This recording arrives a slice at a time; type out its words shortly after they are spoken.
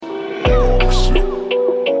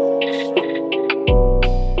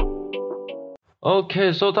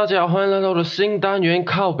OK，大家好，欢迎来到我的新单元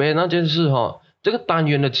靠背那件事哈。这个单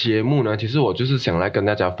元的节目呢，其实我就是想来跟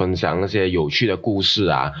大家分享那些有趣的故事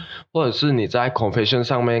啊，或者是你在 confession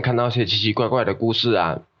上面看到一些奇奇怪怪的故事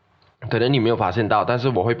啊，可能你没有发现到，但是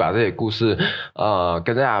我会把这些故事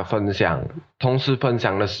跟大家分享。同时分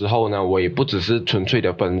享的时候呢，我也不只是纯粹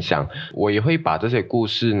的分享，我也会把这些故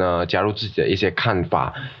事呢加入自己的一些看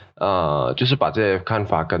法，就是把这些看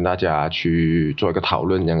法跟大家去做一个讨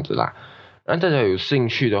论这样子啦。让大家有兴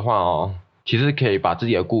趣的话哦，其实可以把自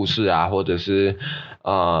己的故事啊，或者是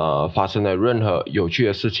发生的任何有趣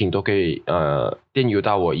的事情都可以电邮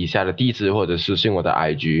到我以下的地址，或者私信我的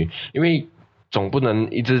IG， 因为总不能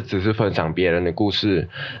一直只是分享别人的故事，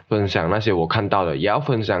分享那些我看到的，也要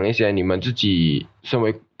分享一些你们自己身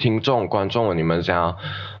为听众观众你们想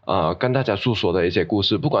要跟大家诉说的一些故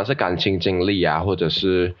事，不管是感情经历啊，或者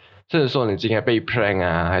是甚至说你今天被 prank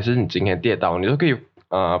啊，还是你今天跌倒，你都可以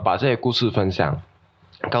把这些故事分享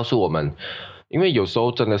告诉我们。因为有时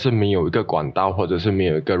候真的是没有一个管道，或者是没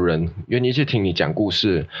有一个人愿意去听你讲故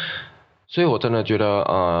事，所以我真的觉得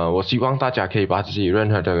我希望大家可以把自己任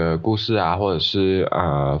何的故事啊，或者是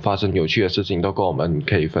发生有趣的事情都跟我们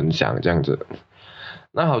可以分享这样子。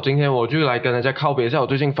那好，今天我就来跟大家靠别一下我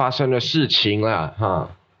最近发生的事情啦哈。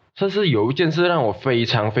这是有一件事让我非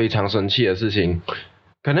常非常生气的事情，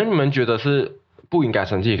可能你们觉得是不应该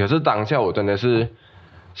生气，可是当下我真的是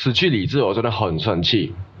失去理智，我真的很生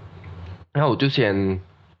气。那我就先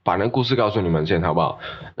把那故事告诉你们先好不好？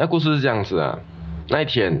那故事是这样子啊，那一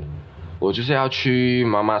天我就是要去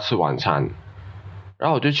妈妈吃晚餐，然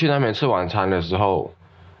后我就去那边吃晚餐的时候，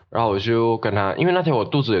然后我就跟他，因为那天我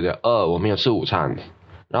肚子有点饿，我没有吃午餐，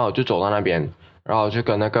然后我就走到那边，然后我就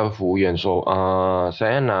跟那个服务员说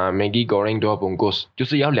saya nak Maggi goreng 2 bungkus， 就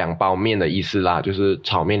是要2包面的意思啦，就是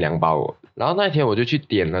炒面2包。然后那天我就去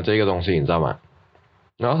点了这个东西，你知道吗？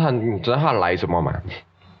然后你知道他来什么吗？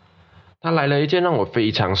他来了一件让我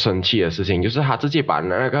非常生气的事情，就是他直接把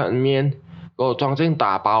那个面给我装进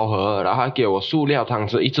打包盒，然后还给我塑料汤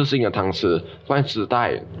匙，一次性的汤匙放在纸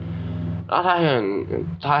袋，然后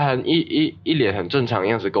他很一脸很正常的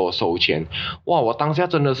样子给我收钱。哇，我当下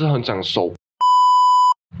真的是很想收。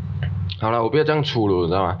好了，我不要这样粗鲁，你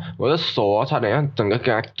知道吗？我的手差点要整个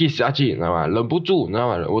给他击下去，你知道吗？忍不住，你知道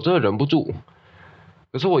吗？我真的忍不住。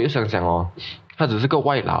可是我又想想哦，他只是个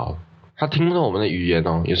外劳，他听不懂我们的语言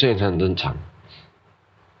哦，有些人很正常。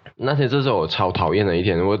那天这是我超讨厌的一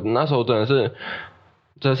天，我那时候真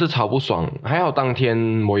的是超不爽。还好当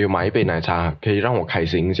天我有买一杯奶茶，可以让我开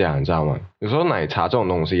心一下，你知道吗？有时候奶茶这种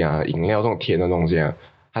东西啊，饮料这种甜的东西啊，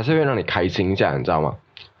还是会让你开心一下，你知道吗？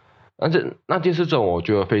但是那件事情我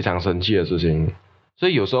觉得非常生气的事情，所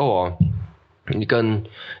以有时候你跟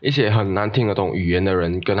一些很难听得懂语言的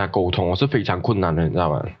人跟他沟通是非常困难的，你知道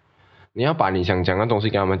吗？你要把你想讲的东西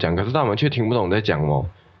跟他们讲，可是他们却听不懂在讲哦。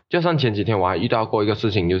就像前几天我还遇到过一个事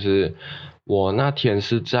情，就是我那天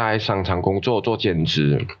是在商场工作做兼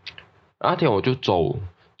职，那天我就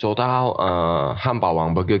走到汉堡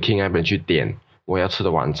王 Burger King 那边去点我要吃的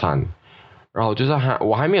晚餐，然后就是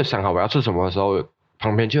我还没有想好我要吃什么的时候，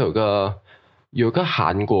旁边就有个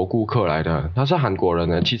韩国顾客来的，他是韩国人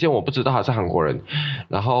的，期间我不知道他是韩国人，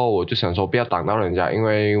然后我就想说不要挡到人家，因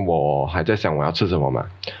为我还在想我要吃什么嘛，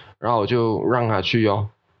然后我就让他去哦，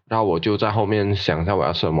然后我就在后面想一下我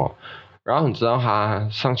要吃什么，然后你知道他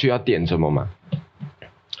上去要点什么吗？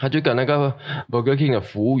他就跟那个 Burger King 的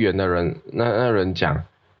服务员的人那人讲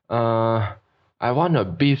I want a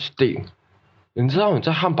beef stick。你知道你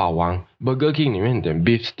在汉堡王 Burger King 里面点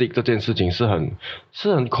beef stick 这件事情是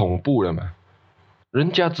很恐怖的嘛？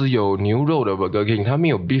人家只有牛肉的 Burger King， 他没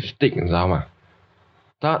有 beef stick， 你知道吗？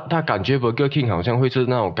他感觉 Burger King 好像会是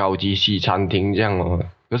那种高级西餐厅这样哦，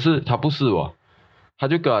可是他不是哦，他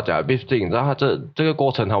就跟他讲 beef stick， 你知道他这个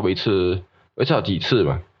过程他维持了几次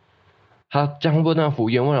嘛？他这样问那个服务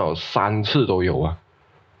员问了3次都有啊，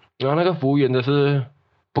然后那个服务员就是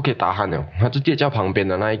不可以打鼾了，他直接叫旁边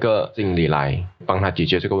的那一个经理来帮他解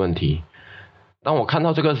决这个问题。当我看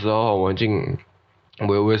到这个时候，我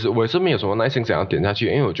也是没有什么耐心想要点下去，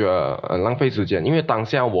因为我觉得浪费时间，因为当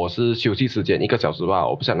下我是休息时间1个小时吧，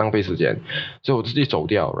我不想浪费时间，所以我自己走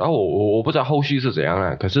掉。然后我不知道后续是怎样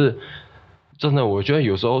啦，可是真的我觉得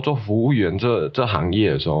有时候做服务员这行业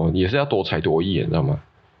的时候也是要多才多艺，你知道吗？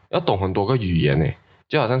要懂很多个语言呢，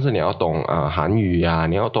就好像是你要懂韩语啊，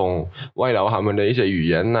你要懂外劳他们的一些语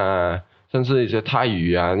言啊，甚至一些泰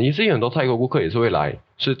语啊，你是有很多泰国顾客也是会来，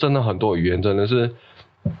所以真的很多语言真的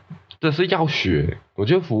是要学。我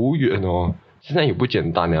觉得服务员哦，现在也不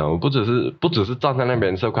简单啊，我不只是站在那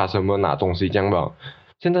边serve customer拿东西这样吧，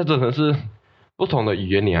现在真的是不同的语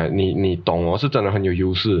言你懂哦，是真的很有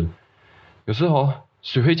优势。可是哦，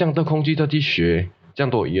谁会这样的空气特地学这样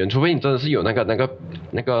多语言？除非你真的是有那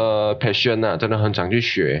个 passion 啊，真的很想去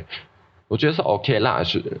学，我觉得是 OK 啦。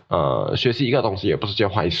学习一个东西也不是件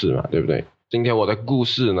坏事嘛，对不对？今天我的故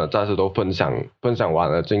事呢，暂时都分享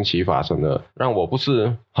完了近期发生的让我不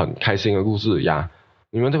是很开心的故事呀。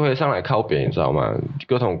你们就可以上来靠北，你知道吗？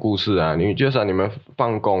各种故事啊，就像你们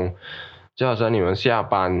放工，就好像你们下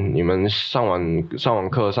班，你们上完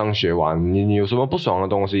课上学完，你有什么不爽的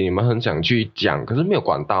东西，你们很想去讲，可是没有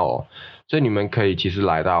管道哦，所以你们可以其实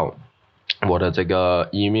来到我的这个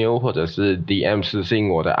email 或者是 DM 私信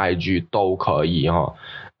我的 IG 都可以哈，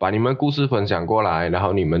把你们故事分享过来，然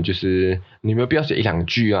后你们不要写一两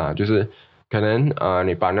句啊，就是可能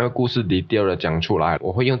你把那个故事 detail 的讲出来，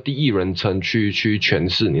我会用第一人称去诠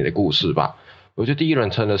释你的故事吧，我觉得第一人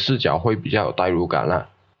称的视角会比较有代入感啦，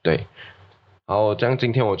对。好，这样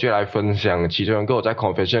今天我就来分享其中一个我在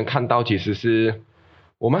confession 看到其实是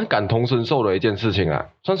我蛮感同身受的一件事情啊，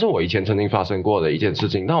算是我以前曾经发生过的一件事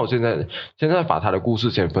情，但我现在把他的故事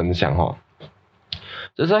先分享哈。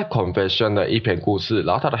这是在 confession 的一篇故事，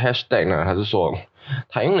然后他的 hashtag 呢，他是说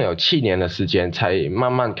他用了有7年的时间才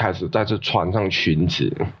慢慢开始再次穿上裙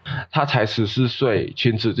子，他才14岁，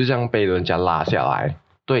裙子就这样被人家拉下来。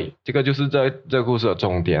对，这个就是这个故事的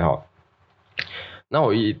重点哦。那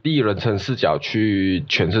我以第一人称视角去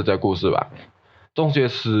诠释这个故事吧。中学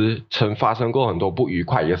时曾发生过很多不愉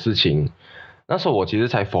快的事情，那时候我其实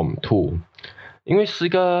才 Form 2，因为是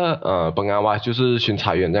个本来就是巡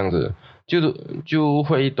查员这样子，就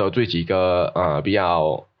会得罪几个比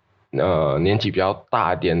较年纪比较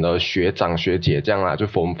大一点的学长学姐这样啦，就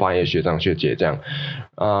Form 5的学长学姐这样，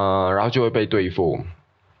然后就会被对付。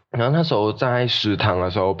然后那时候在食堂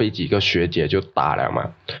的时候被几个学姐就打了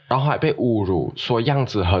嘛，然后还被侮辱，说样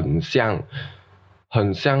子很像，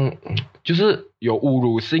就是有侮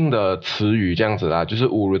辱性的词语这样子啦，就是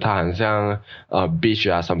侮辱他很像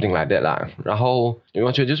bitch 啊 something like that 啦。然后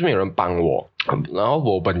完全就是没有人帮我，然后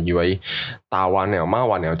我本以为打完了骂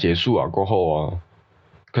完了结束了过后哦，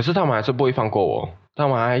可是他们还是不会放过我，他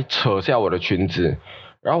们还扯下我的裙子，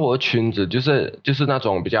然后我的裙子就是那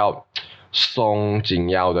种比较松紧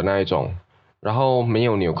腰的那一种，然后没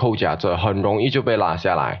有纽扣夹着，很容易就被拉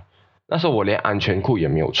下来。那时候我连安全裤也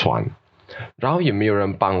没有穿，然后也没有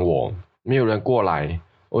人帮我，没有人过来，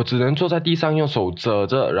我只能坐在地上用手遮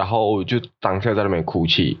着，然后就当下在那边哭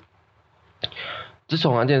泣。自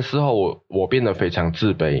从那件事后，我变得非常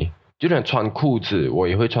自卑，就连穿裤子我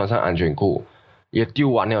也会穿上安全裤，也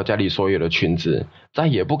丢完了家里所有的裙子，再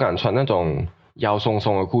也不敢穿那种腰松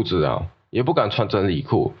松的裤子啊，也不敢穿真理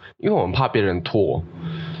裤，因为我很怕别人脱。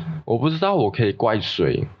我不知道我可以怪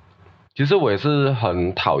谁，其实我也是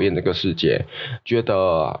很讨厌这个世界，觉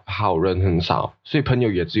得好人很少，所以朋友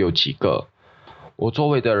也只有几个。我周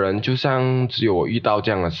围的人就像只有我遇到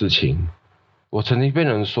这样的事情。我曾经被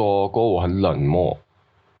人说过我很冷漠，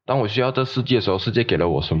当我需要这世界的时候，世界给了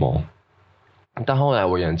我什么？但后来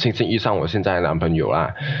我也很庆幸遇上我现在的男朋友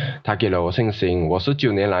啦，他给了我信心，我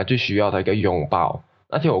19年来最需要的一个拥抱。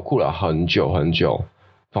那天我哭了很久很久，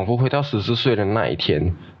仿佛回到14岁的那一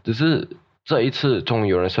天，只是这一次终于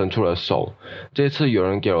有人伸出了手，这一次有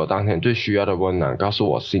人给我当天最需要的温暖，告诉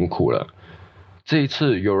我辛苦了。这一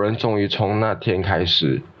次有人终于从那天开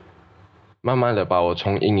始，慢慢的把我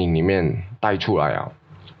从阴影里面带出来啊。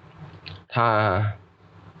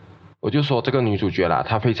我就说这个女主角啦，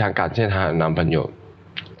她非常感谢她的男朋友。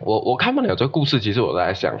我看不了这个故事，其实我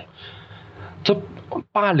在想，这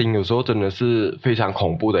霸凌有时候真的是非常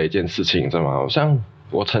恐怖的一件事情，知道吗？好像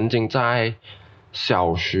我曾经在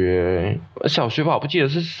小学吧，我不记得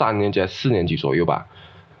是3年级还是4年级左右吧，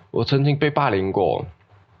我曾经被霸凌过。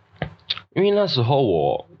因为那时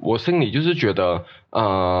候我心里就是觉得，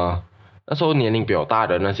那时候年龄比较大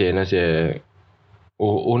的那些，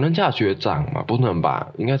我能叫学长吗？不能吧，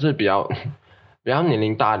应该是比较年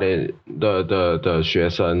龄大的学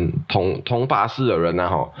生，同巴士的人然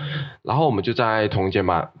后我们就在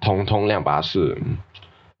同辆巴士，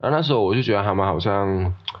然后那时候我就觉得他们好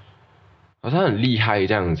像很厉害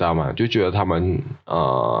这样，你知道吗？就觉得他们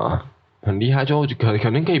很厉害，就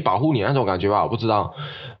可能可以保护你那种感觉吧，我不知道。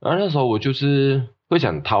然后那时候我就是会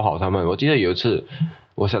想讨好他们，我记得有一次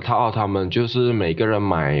我想讨好他们，就是每个人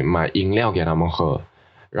买饮料给他们喝，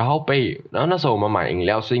然后那时候我们买饮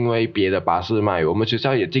料是因为别的巴士卖，我们学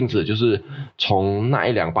校也禁止就是从那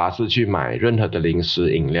一辆巴士去买任何的零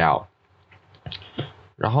食饮料。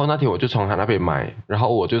然后那天我就从他那边买，然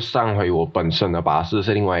后我就上回我本身的巴士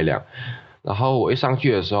是另外一辆。然后我一上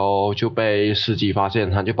去的时候就被司机发现，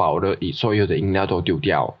他就把我的所有的饮料都丢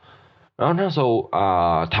掉。然后那时候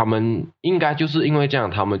他们应该就是因为这样，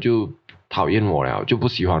他们就讨厌我了，就不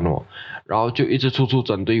喜欢我，然后就一直处处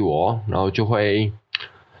针对我，然后就会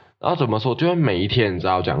然后怎么说，就会每一天你知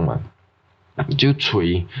道讲吗？就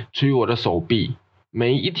捶我的手臂，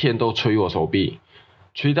每一天都捶我手臂，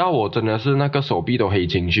捶到我真的是那个手臂都黑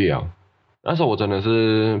进去啊！那时候我真的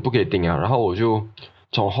是不可以顶啊，然后我就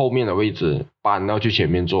从后面的位置搬到去前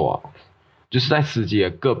面坐啊，就是在司机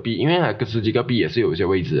的隔壁，因为那个司机隔壁也是有一些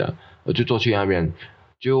位置的，我就坐去那边，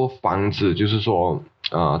就防止就是说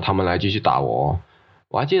他们来继续打我。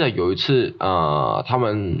我还记得有一次他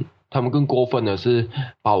们更过分的是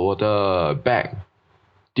把我的 bag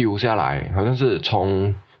丢下来，好像是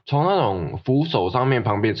从那种扶手上面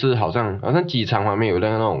旁边是好像机场旁边有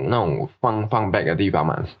那种放 bag 的地方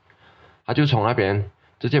嘛，他就从那边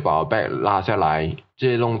直接把我 bag 拉下来，直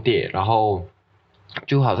接弄跌，然后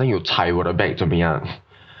就好像有踩我的 bag 怎么样？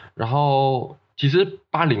然后其实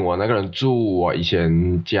霸凌我那个人住我以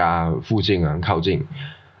前家附近啊，很靠近。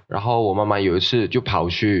然后我妈妈有一次就跑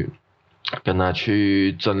去跟他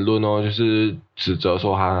去争论哦，就是指责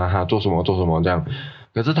说他做什么这样。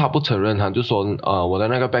可是他不承认，他就说我的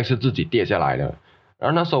那个 bag 是自己跌下来的。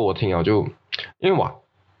然后那时候我听了就，因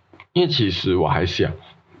为其实我还小，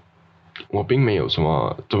我并没有什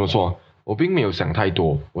么怎么说，我并没有想太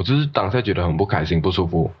多，我只是当下觉得很不开心不舒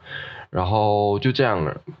服，然后就这样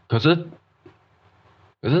了。可是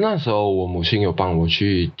那时候我母亲有帮我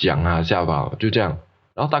去讲他下巴，就这样。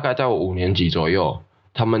然后大概在我5年级左右，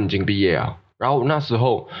他们已经毕业了。然后那时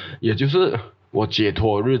候也就是我解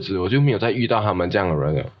脱的日子，我就没有再遇到他们这样的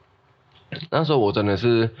人了。那时候我真的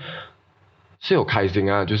是有开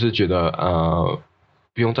心啊，就是觉得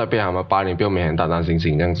不用再被他们霸凌，不用每天担心这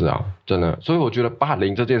样子啊，真的。所以我觉得霸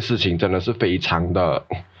凌这件事情真的是非常的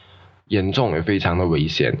严重，也非常的危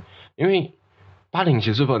险。因为霸凌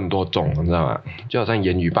其实分很多种，你知道吗？就好像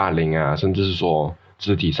言语霸凌啊，甚至是说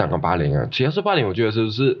肢体上的霸凌啊，其实是霸凌，我觉得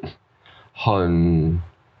是很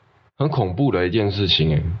恐怖的一件事情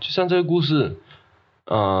诶。就像这个故事，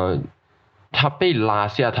他被拉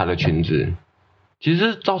下他的裙子，其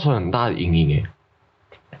实造成很大的阴影诶。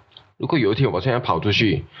如果有一天我现在跑出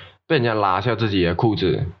去，被人家拉下自己的裤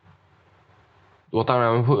子，我当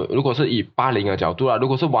然会，如果是以霸凌的角度啦，如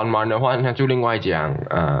果是玩的话，那就另外讲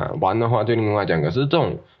玩的话就另外讲。可是这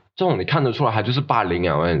种你看得出来，他就是霸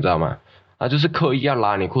凌啊，你知道吗？他就是刻意要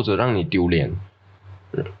拉你裤子，让你丢脸。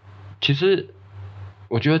其实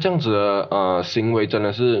我觉得这样子的行为真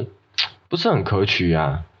的是不是很可取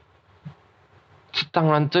啊。当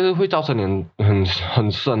然，这个会造成你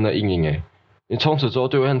很深的阴影诶。你从此之后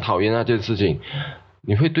就会很讨厌那件事情，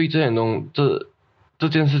你会对这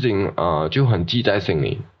件事情就很记在心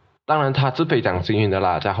里。当然，她是非常幸运的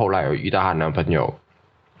啦，在后来有遇到她男朋友。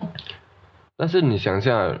但是你想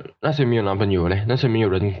想，那些没有男朋友呢？那些没有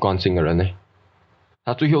人关心的人呢？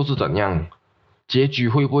他最后是怎样？结局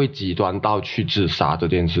会不会极端到去自杀这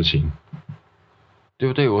件事情？对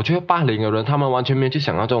不对？我觉得霸凌的人，他们完全没有去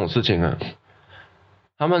想到这种事情啊。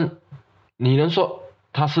你能说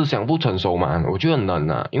他思想不成熟吗？我觉得能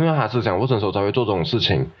啊，因为他思想不成熟才会做这种事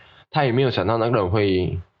情。他也没有想到那个人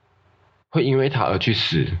会因为他而去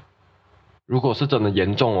死。如果是真的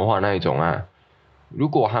严重的话，那一种啊。如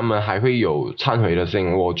果他们还会有忏悔的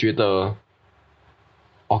心，我觉得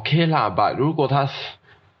OK 啦吧。如果他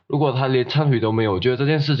连忏悔都没有，我觉得这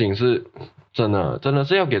件事情是真的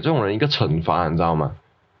是要给这种人一个惩罚，你知道吗？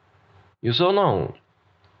有时候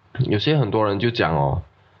有些很多人就讲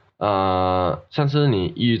像是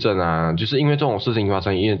你抑郁症啊，就是因为这种事情发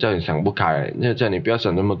生，因为叫你想不开，叫你不要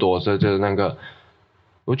想那么多，就是那个，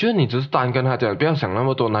我觉得你只是单跟他讲，不要想那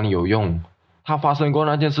么多，哪里有用？他发生过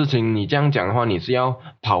那件事情，你这样讲的话，你是要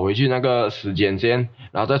跑回去那个时间线，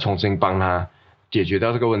然后再重新帮他解决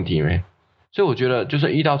掉这个问题没？所以我觉得，就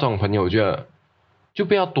是遇到这种朋友，我觉得就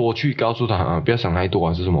不要多去告诉他不要想太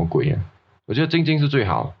多是什么鬼啊？我觉得静静是最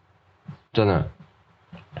好，真的。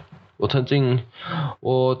我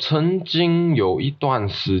曾经有一段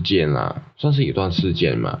时间啦，算是一段时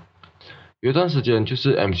间嘛，有一段时间就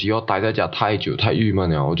是 MCO 待在家太久太郁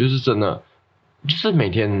闷了，我就是真的。就是每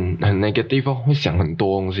天很那个地方会想很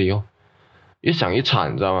多东西越想越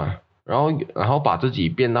惨，你知道吗？然后把自己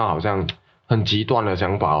变到好像很极端的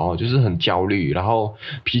想法就是很焦虑，然后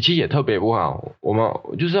脾气也特别不好。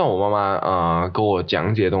就是让我妈妈跟我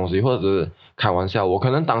讲一些东西，或者是开玩笑，我可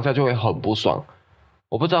能当下就会很不爽。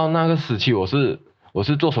我不知道那个时期我是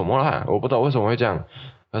做什么啦，我不知道为什么会这样。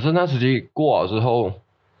可是那时期过了之后。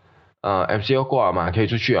MCO 过了嘛，可以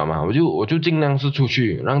出去了嘛，我就尽量是出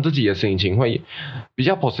去，让自己的心情会比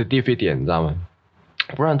较 positive 一点，你知道吗？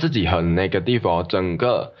不然自己很negative整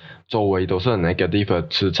个周围都是很negative的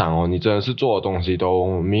磁场你真的是做的东西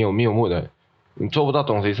都没有目的，你做不到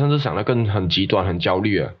东西，甚至想得很极端，很焦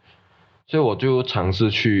虑所以我就尝试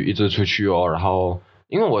去一直出去然后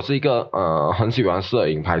因为我是一个很喜欢摄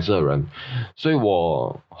影拍摄的人，所以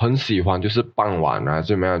我很喜欢就是傍晚啊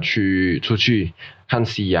怎么样出去看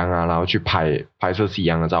夕阳啊，然后去拍摄夕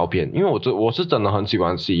阳的照片，因为我是真的很喜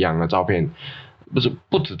欢夕阳的照片，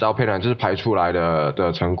不止照片啊，就是拍出来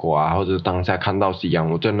的成果啊，或者是当下看到夕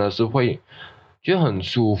阳，我真的是会觉得很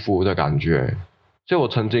舒服的感觉，所以我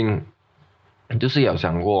曾经就是有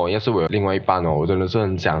想过，要是我有另外一半哦，我真的是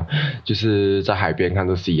很想，就是在海边看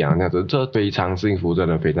着夕阳那样子，这非常幸福，真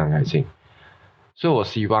的非常开心。所以我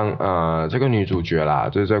希望这个女主角啦，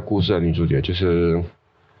就是这个故事的女主角，就是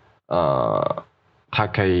她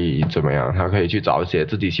可以怎么样？她可以去找一些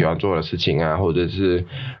自己喜欢做的事情啊，或者是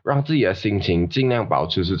让自己的心情尽量保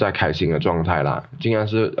持是在开心的状态啦，尽量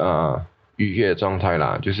是愉悦的状态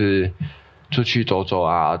啦，就是出去走走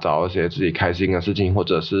啊，找一些自己开心的事情，或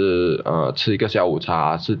者是吃一个下午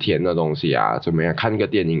茶，吃甜的东西啊，怎么样？看一个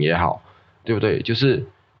电影也好，对不对？就是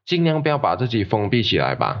尽量不要把自己封闭起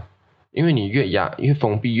来吧，因为你越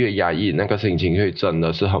封闭越压抑，那个心情会真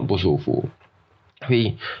的是很不舒服，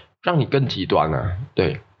会让你更极端啊。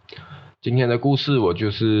对，今天的故事我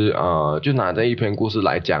就是就拿这一篇故事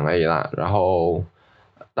来讲而已啦，然后。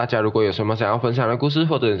大家如果有什么想要分享的故事，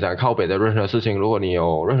或者你想靠北的任何事情，如果你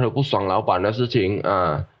有任何不爽老板的事情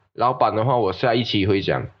老板的话我下一期会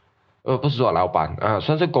讲，不是说老板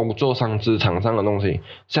算是工作上职场上的东西，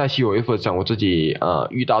下一期我会分享我自己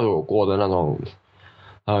遇到有过的那种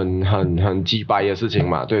很鸡掰的事情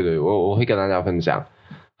嘛，对对，我会跟大家分享。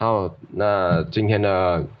好，那今天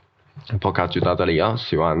的 podcast 就到这里啊。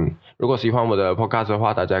如果喜欢我的 podcast 的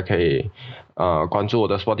话，大家可以关注我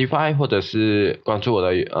的 Spotify， 或者是关注我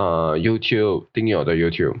的YouTube， 订阅我的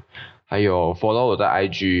YouTube， 还有 follow 我的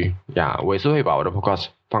IG 呀，我也是会把我的 podcast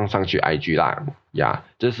放上去 IG 啦呀。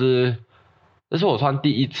这是我算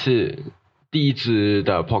第一支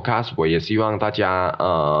的 podcast， 我也希望大家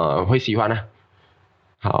会喜欢啊。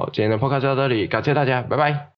好，今天的 podcast 就到这里，感谢大家，拜拜。